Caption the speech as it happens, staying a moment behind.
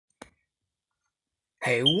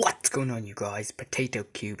Hey, what's going on, you guys? Potato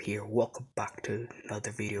Cube here. Welcome back to another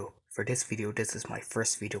video. For this video, this is my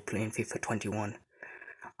first video playing FIFA 21.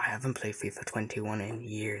 I haven't played FIFA 21 in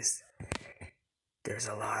years. There's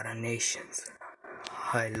a lot of nations.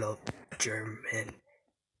 I love German,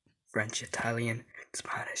 French, Italian,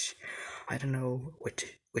 Spanish. I don't know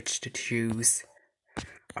which to choose.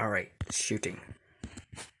 Alright, shooting.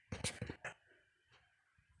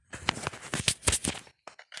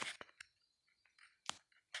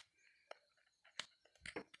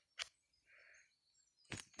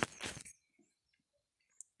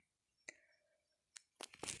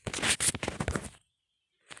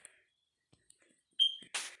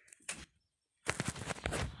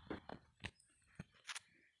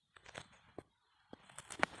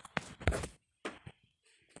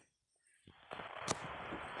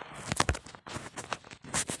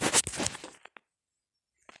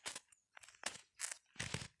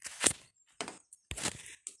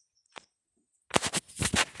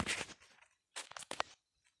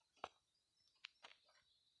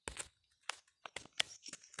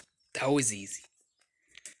 That was easy.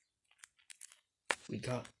 We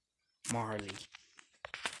got Marley.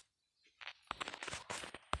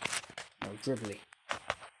 No, dribbling.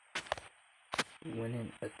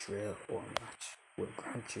 Winning a drill or match will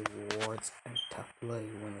grant you rewards and tap play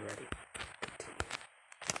when ready. Continue.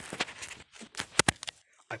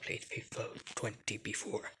 I played FIFA 20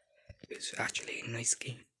 before. It was actually a nice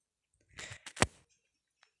game.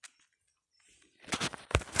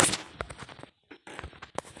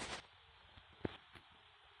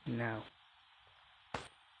 Now.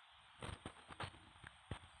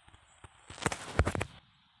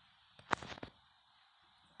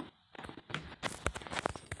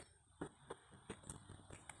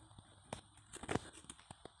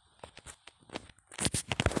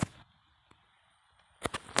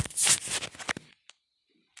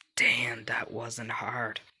 Damn, that wasn't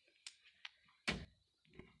hard.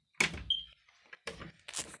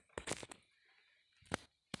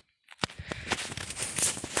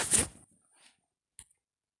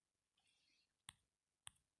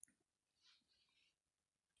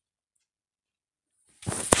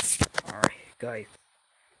 Alright, guys.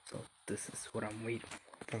 So this is what I'm waiting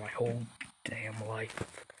for my whole damn life.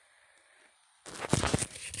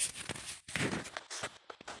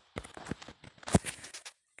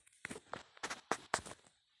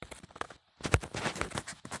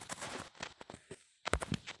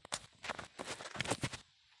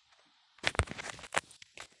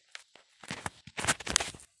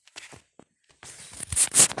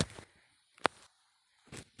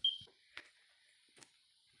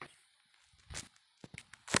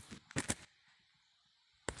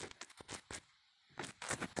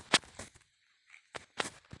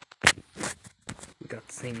 We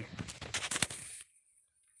got Sing.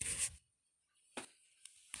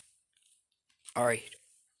 Alright.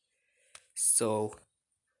 So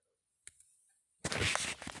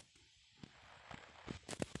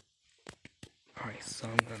Alright, so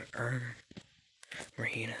I'm gonna earn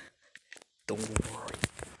Marina. Don't worry.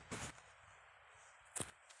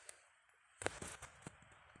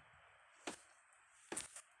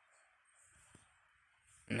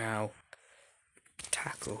 Now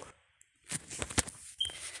tackle.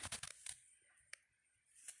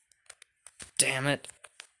 Damn it.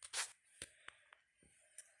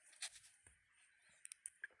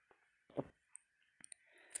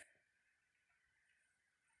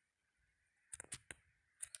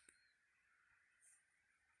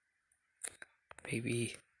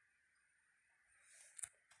 Maybe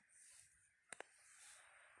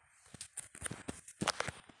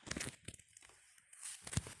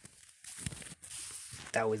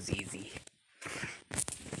that was easy.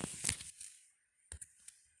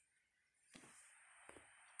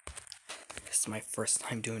 This is my first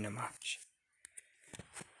time doing a match.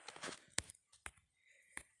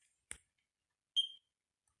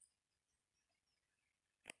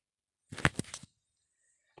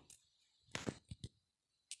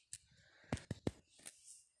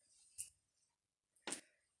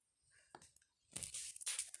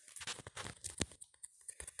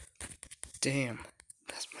 Damn,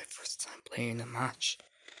 that's my first time playing a match.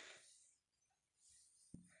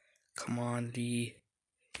 Come on, Lee.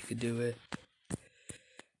 You can do it.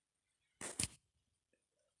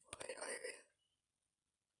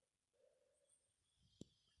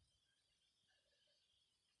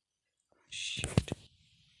 Shit.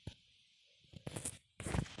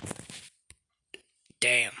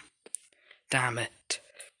 Damn. Damn it.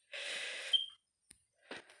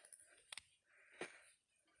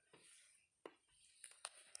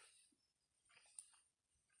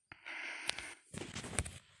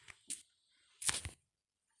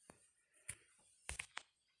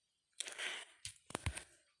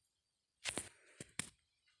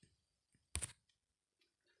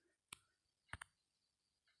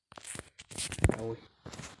 shall we?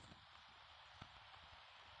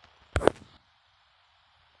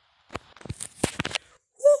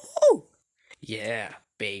 Woohoo! Yeah,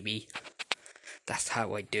 baby. That's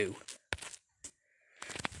how I do.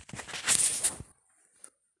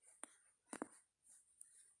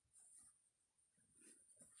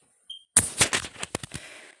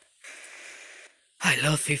 I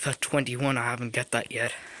love FIFA 21. I haven't got that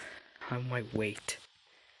yet. I might wait.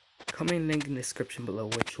 Comment link in the description below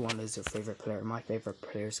which one is your favorite player. My favorite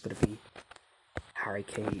player is going to be Harry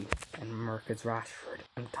Kane and Marcus Rashford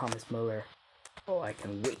and Thomas Muller. Oh, I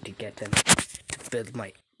can wait to get them to build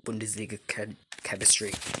my Bundesliga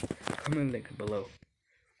chemistry. Comment link below.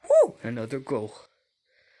 Woo! Another goal.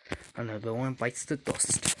 Another one bites the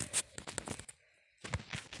dust.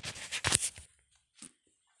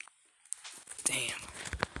 Damn.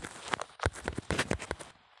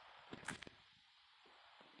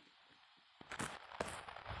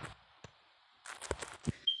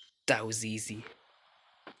 That was easy.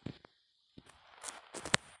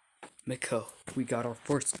 Mikko, we got our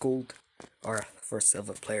first gold, or first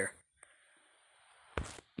silver player.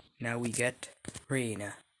 Now we get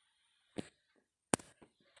Reina.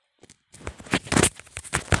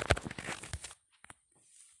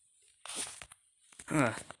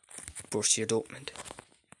 Borussia Dortmund.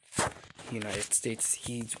 United States,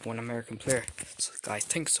 he's one American player. So guys,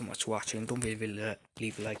 thanks so much for watching. Don't leave a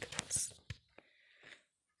like.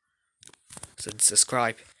 So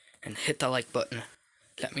subscribe and hit the like button.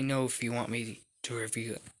 Let me know if you want me to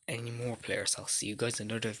review any more players. I'll see you guys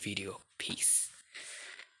in another video. Peace.